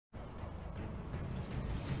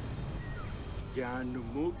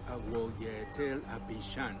Janumuk Awol Yetel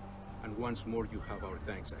Abishan. And once more you have our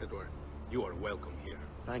thanks, Edward. You are welcome here.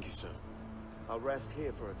 Thank you, sir. I'll rest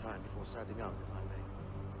here for a time before setting out, if I may.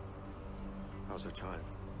 How's her child?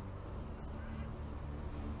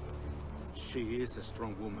 She is a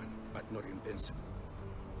strong woman, but not invincible.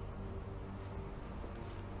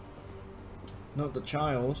 Not the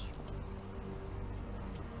child.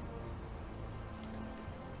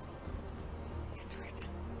 Edward.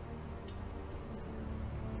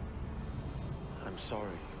 I'm sorry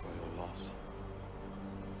for your loss.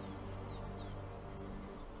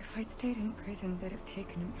 If I'd stayed in prison, they'd have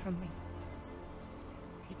taken him from me.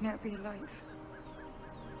 He'd now be alive.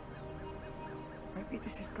 Maybe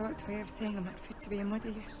this is God's way of saying I'm not fit to be a mother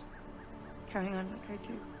yet. Carrying on like I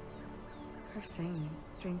do. Cursing and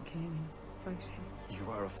drinking and fighting.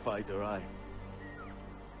 You are a fighter, aye.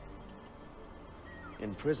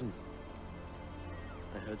 In prison,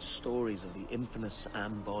 I heard stories of the infamous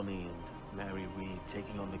Anne Bonny and Mary Read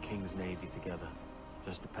taking on the King's Navy together.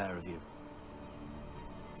 Just the pair of you.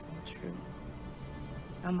 It's all true.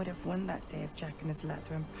 Anne would have won that day if Jack and his lads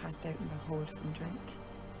weren't passed out in the hold from drink.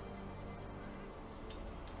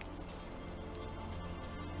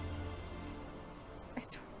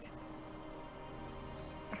 Edward.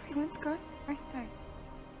 Everyone's gone, aren't they?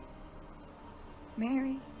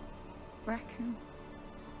 Mary, Raccoon,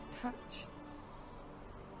 Touch,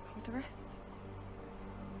 all the rest.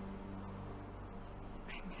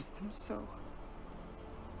 I miss them so.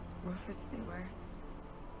 Rough as they were.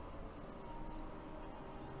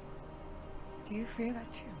 Do you feel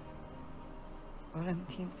that too? All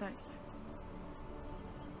empty inside?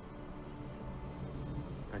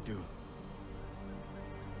 I do.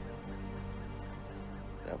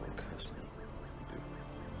 Devil curse me. I do.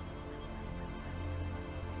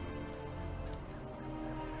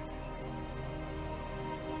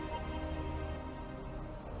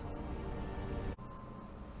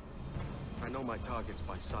 I know my targets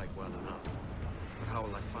by sight well enough. But how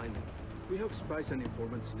will I find them? We have spies and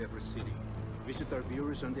informants in every city. Visit our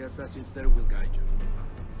bureaus and the assassins there will guide you.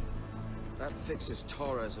 That fixes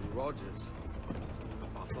Torres and Rogers.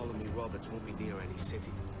 But Bartholomew Roberts won't be near any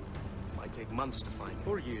city. Might take months to find him.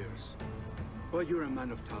 For years. But you're a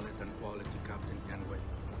man of talent and quality, Captain Kenway.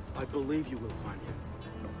 I believe you will find him.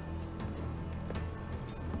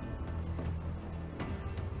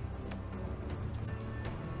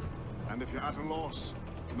 And if you're at a loss,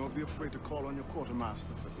 do not be afraid to call on your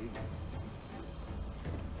quartermaster for aid.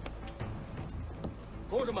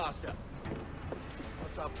 Quartermaster!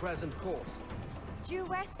 What's our present course? Due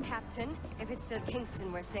west, Captain, if it's still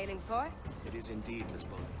Kingston we're sailing for. It is indeed, Miss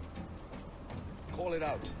Bonny. Call it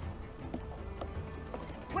out.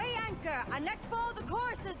 Weigh anchor and let fall the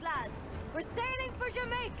courses, lads! We're sailing for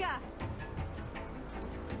Jamaica!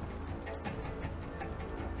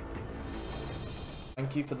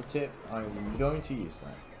 Thank you for the tip. I'm going to use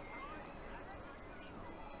that.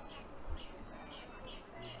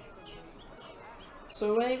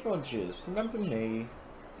 So, hey Rogers, remember me?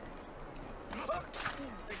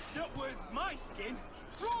 It's not worth my skin.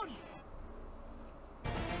 Run!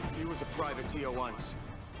 He was a privateer once.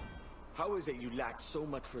 How is it you lack so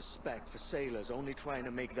much respect for sailors only trying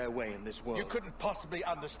to make their way in this world? You couldn't possibly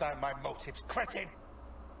understand my motives, cretin!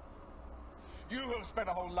 You have spent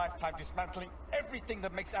a whole lifetime dismantling everything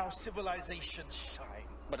that makes our civilization shine.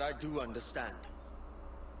 But I do understand.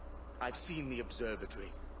 I've seen the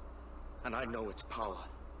observatory, and I know its power.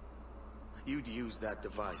 You'd use that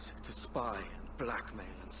device to spy and blackmail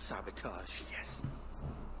and sabotage. Yes.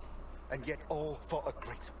 And yet all for a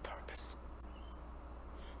greater purpose.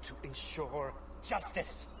 To ensure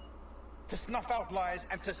justice. To snuff out lies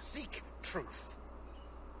and to seek truth.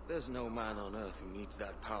 There's no man on earth who needs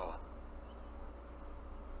that power.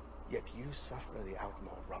 Yet you suffer the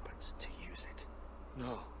outlaw Roberts to use it.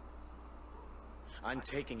 No. I'm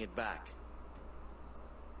taking it back.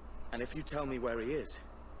 And if you tell me where he is,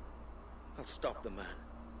 I'll stop the man.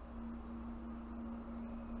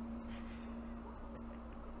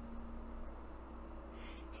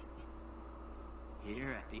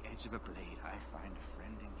 Here at the edge of a blade, I find a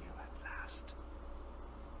friend in you at last.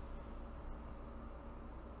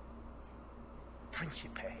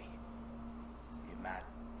 Principe, you mad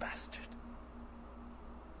bastard.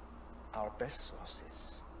 Our best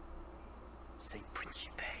sources say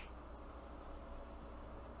Principe.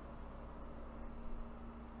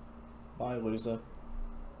 Bye, loser.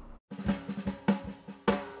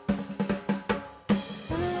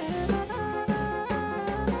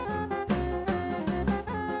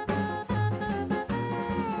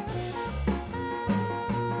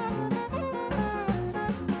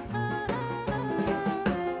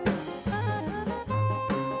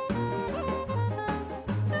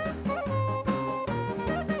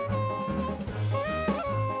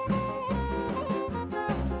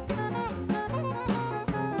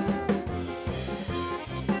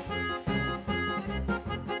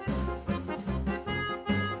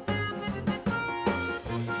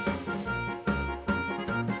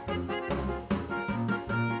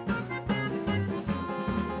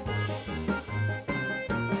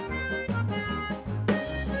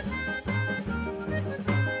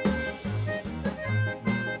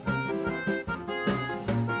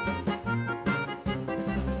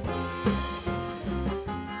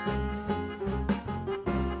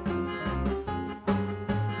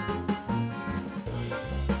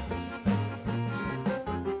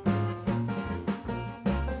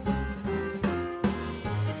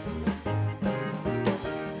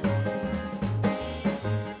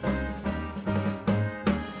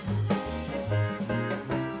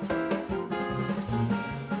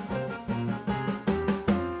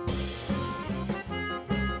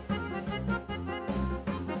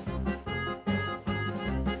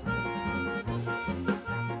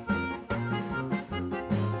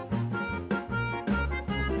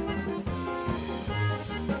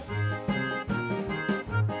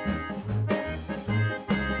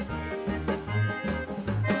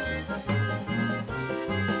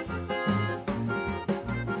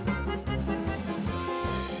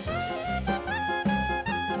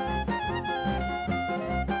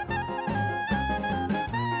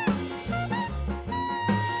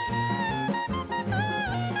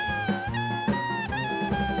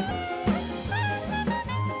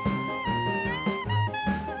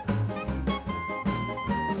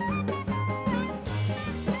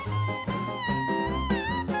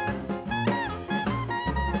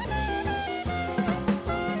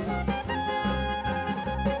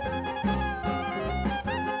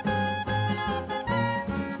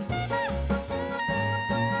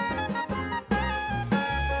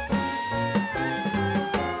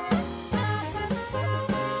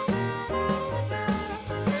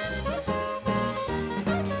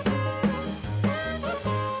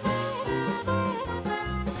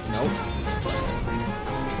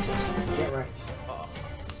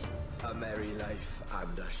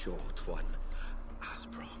 short one, as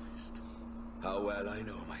promised. How well I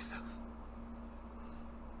know myself.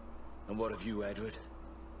 And what of you, Edward?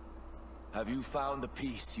 Have you found the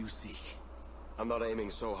peace you seek? I'm not aiming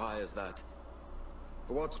so high as that.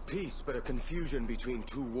 For what's peace but a confusion between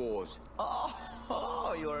two wars?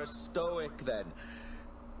 Oh, you're a stoic then.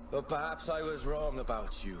 But perhaps I was wrong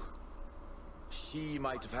about you. She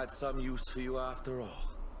might have had some use for you after all.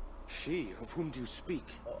 She? Of whom do you speak?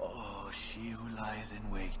 Oh, she who lies in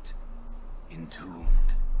wait,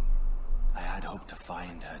 entombed. I had hoped to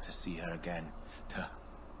find her, to see her again, to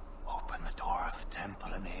open the door of the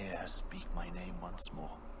temple and hear her speak my name once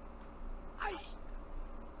more.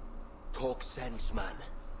 Talk sense, man.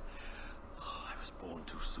 Oh, I was born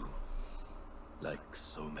too soon. Like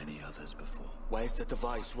so many others before. Where's the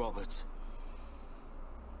device, Robert?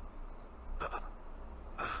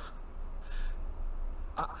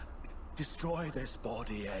 Destroy this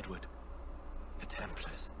body, Edward. The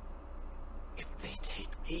Templars. If they take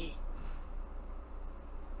me...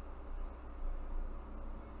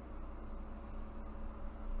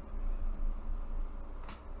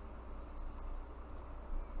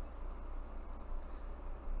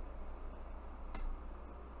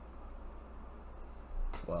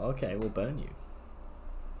 Well, okay, we'll burn you.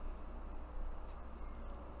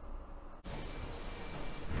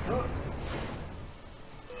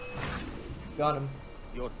 Got him.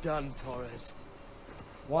 You're done, Torres.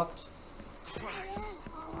 What?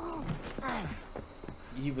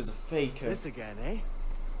 He was a faker. This again, eh?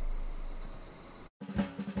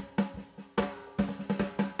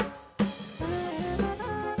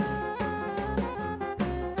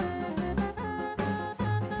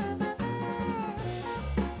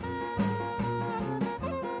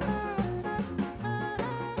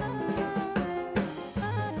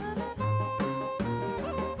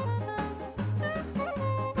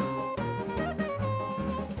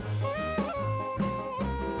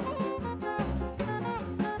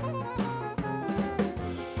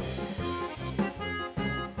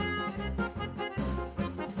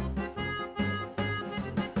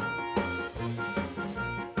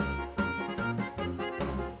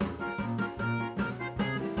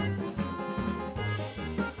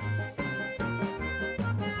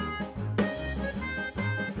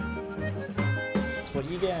 What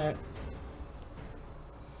you get?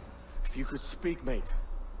 If you could speak, mate,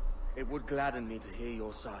 it would gladden me to hear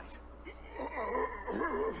your side.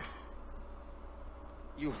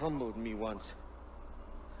 You humbled me once,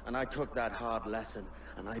 and I took that hard lesson,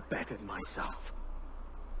 and I bettered myself.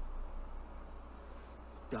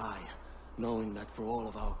 Die, knowing that for all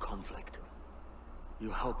of our conflict, you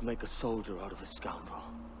helped make a soldier out of a scoundrel.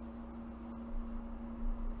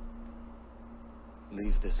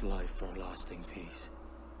 Leave this life for a lasting peace,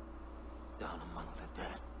 down among the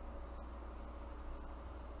dead.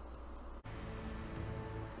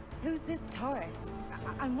 Who's this Torres?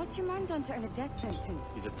 And what's your man done to earn a death sentence?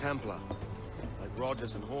 He's a Templar, like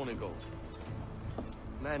Rogers and Hornigold.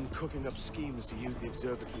 Man cooking up schemes to use the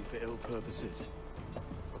observatory for ill purposes.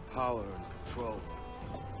 For power and control.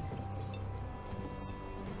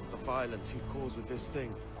 The violence he'd cause with this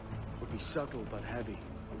thing would be subtle but heavy.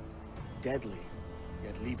 Deadly,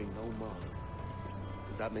 yet leaving no mark.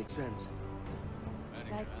 Does that make sense?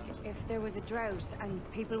 Like, if there was a drought and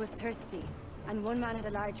people was thirsty, and one man had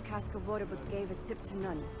a large cask of water but gave a sip to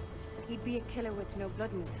none, he'd be a killer with no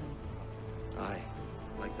blood in his hands. Aye,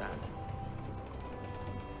 like that.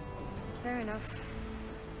 Fair enough.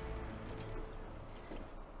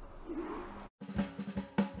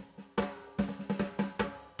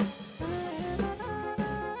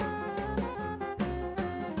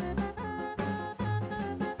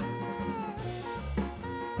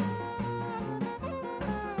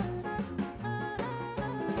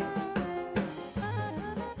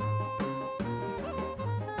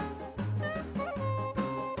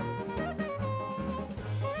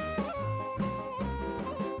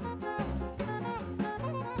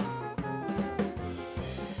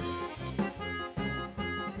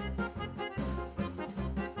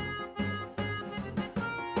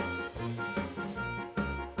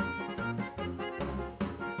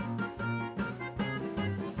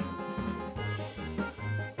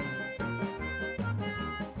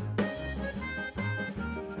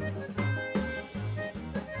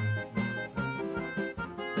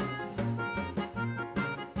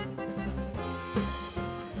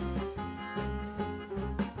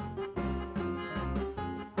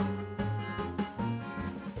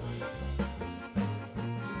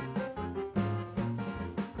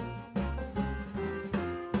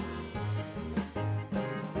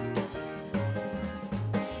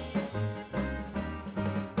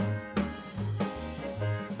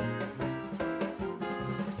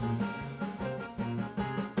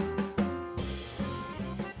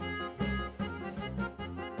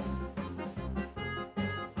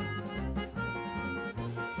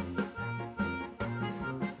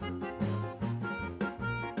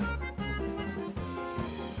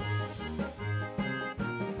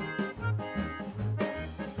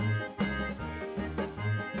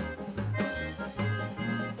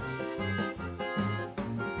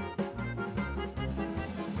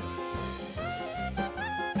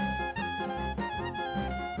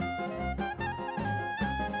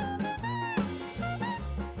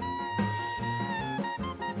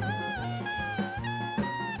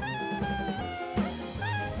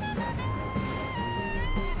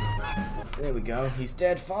 There we go. He's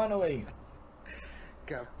dead finally.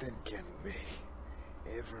 Captain Kenway,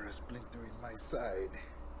 ever a splinter in my side.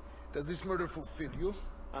 Does this murder fulfill you?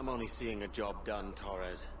 I'm only seeing a job done,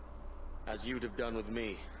 Torres. As you'd have done with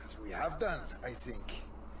me. As we have done, I think.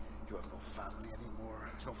 You have no family anymore,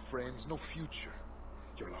 no friends, no future.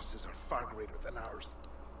 Your losses are far greater than ours.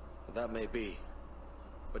 That may be.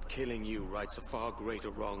 But killing you rights a far greater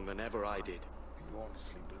wrong than ever I did. You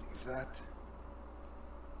honestly believe that?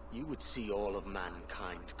 You would see all of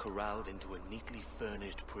mankind corralled into a neatly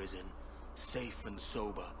furnished prison, safe and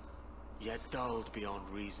sober, yet dulled beyond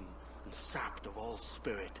reason and sapped of all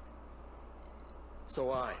spirit.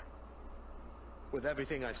 So with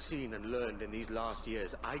everything I've seen and learned in these last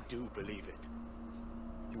years, I do believe it.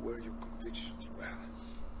 You wear your convictions well.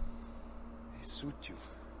 They suit you.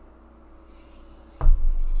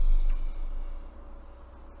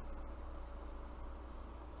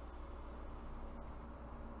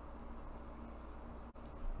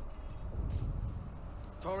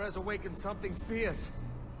 Torres awakened something fierce.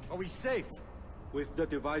 Are we safe? With the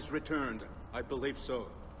device returned, I believe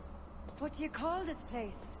so. What do you call this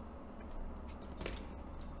place?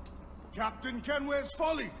 Captain Kenway's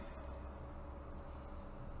Folly!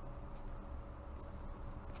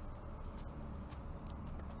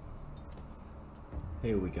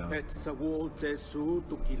 Here we go. Etzawolte su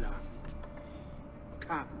tukila.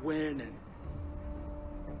 Ka wenen.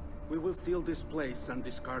 We will seal this place and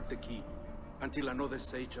discard the key. Until another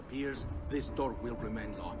sage appears, this door will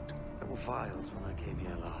remain locked. There were vials when I came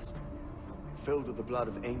here last. Filled with the blood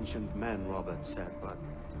of ancient men, Robert said, but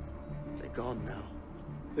they're gone now.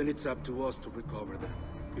 Then it's up to us to recover them,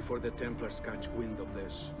 before the Templars catch wind of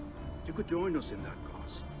this. You could join us in that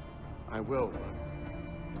cause. I will, but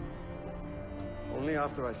only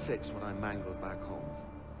after I fix what I mangled back home.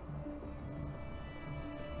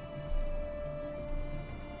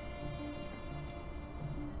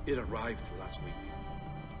 It arrived last week.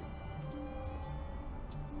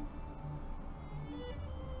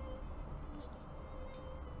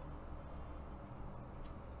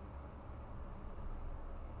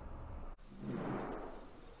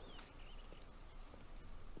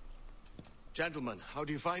 Gentlemen, how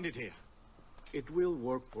do you find it here? It will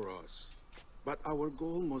work for us. But our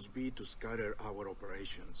goal must be to scatter our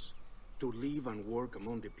operations. To live and work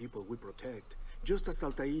among the people we protect, just as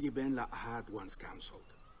Altair ibn had once counseled.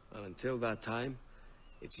 Well, until that time,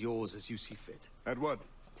 it's yours as you see fit. Edward,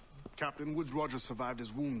 Captain Woods Rogers survived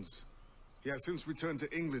his wounds. He has since returned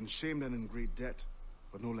to England, shamed and in great debt,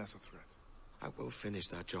 but no less a threat. I will finish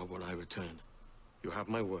that job when I return. You have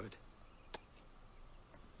my word.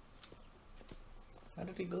 How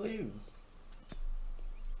did he glue?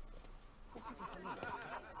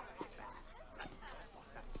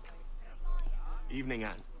 Evening,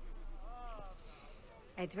 Anne.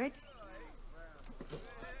 Edward?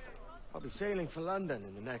 I'll be sailing for London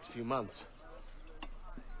in the next few months.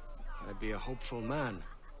 I'd be a hopeful man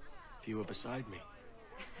if you were beside me.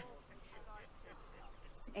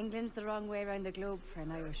 England's the wrong way around the globe for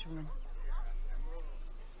an Irish woman.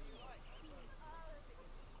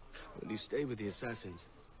 Will you stay with the assassins?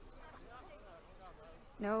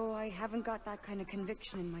 No, I haven't got that kind of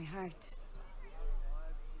conviction in my heart.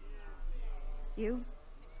 You?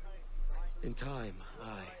 In time,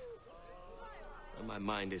 aye. When my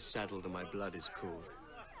mind is settled and my blood is cooled.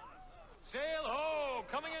 Sail ho!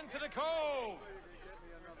 Coming into the cove!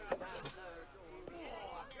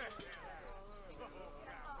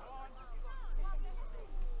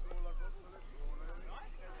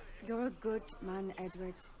 You're a good man,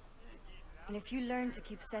 Edward. And if you learn to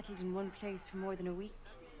keep settled in one place for more than a week,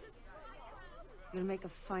 you'll make a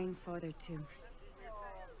fine father too.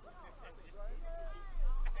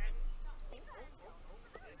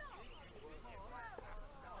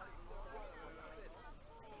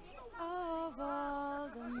 Of all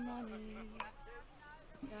the money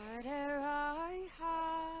that e'er I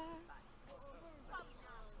had,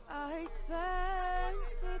 I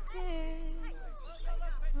spent it in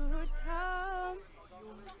good company,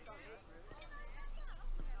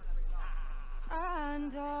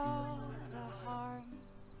 and all the harm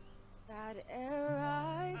that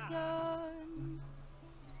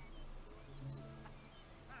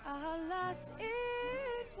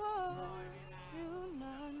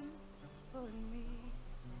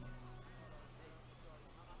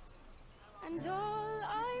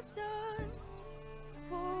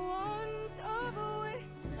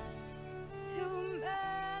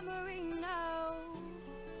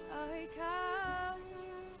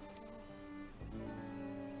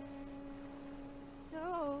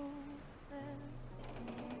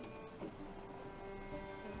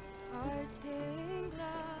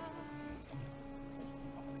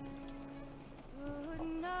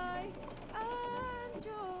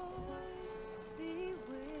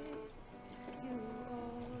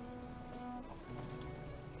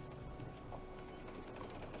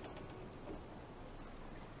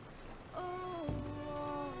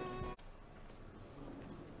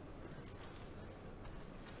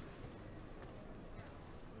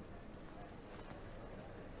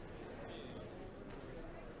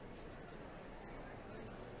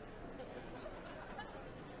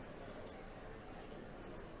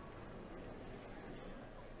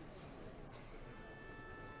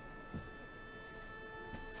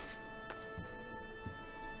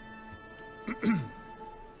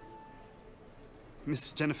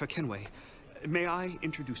Miss Jennifer Kenway. May I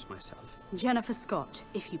introduce myself? Jennifer Scott,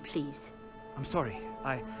 if you please. I'm sorry,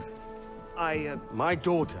 My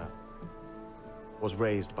daughter was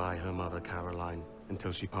raised by her mother, Caroline,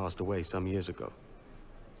 until she passed away some years ago.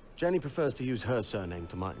 Jenny prefers to use her surname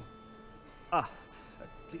to mine.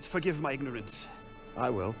 Please forgive my ignorance. I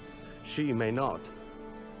will. She may not.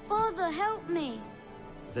 Father, help me.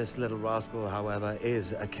 This little rascal, however,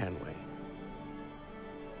 is a Kenway.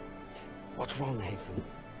 What's wrong, Hafen?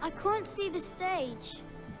 I can't see the stage.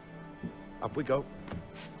 Up we go.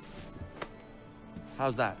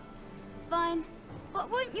 How's that? Fine. But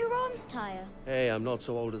won't your arms tire? Hey, I'm not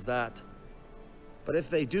so old as that. But if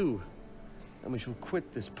they do, then we shall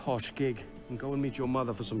quit this posh gig and go and meet your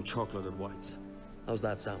mother for some chocolate at White's. How's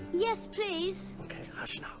that sound? Yes, please. Okay,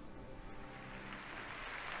 hush now.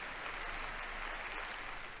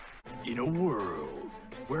 In a world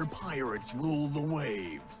where pirates rule the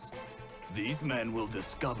waves, these men will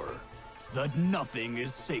discover that nothing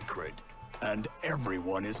is sacred and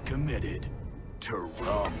everyone is committed to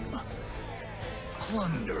rum,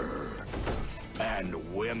 plunder, and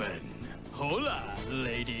women. Hola,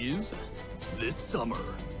 ladies. This summer,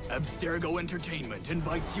 Abstergo Entertainment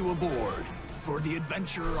invites you aboard for the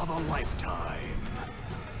adventure of a lifetime.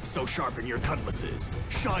 So sharpen your cutlasses,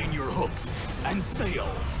 shine your hooks, and sail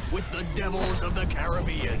with the devils of the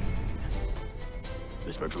Caribbean.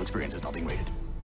 This virtual experience is not being rated.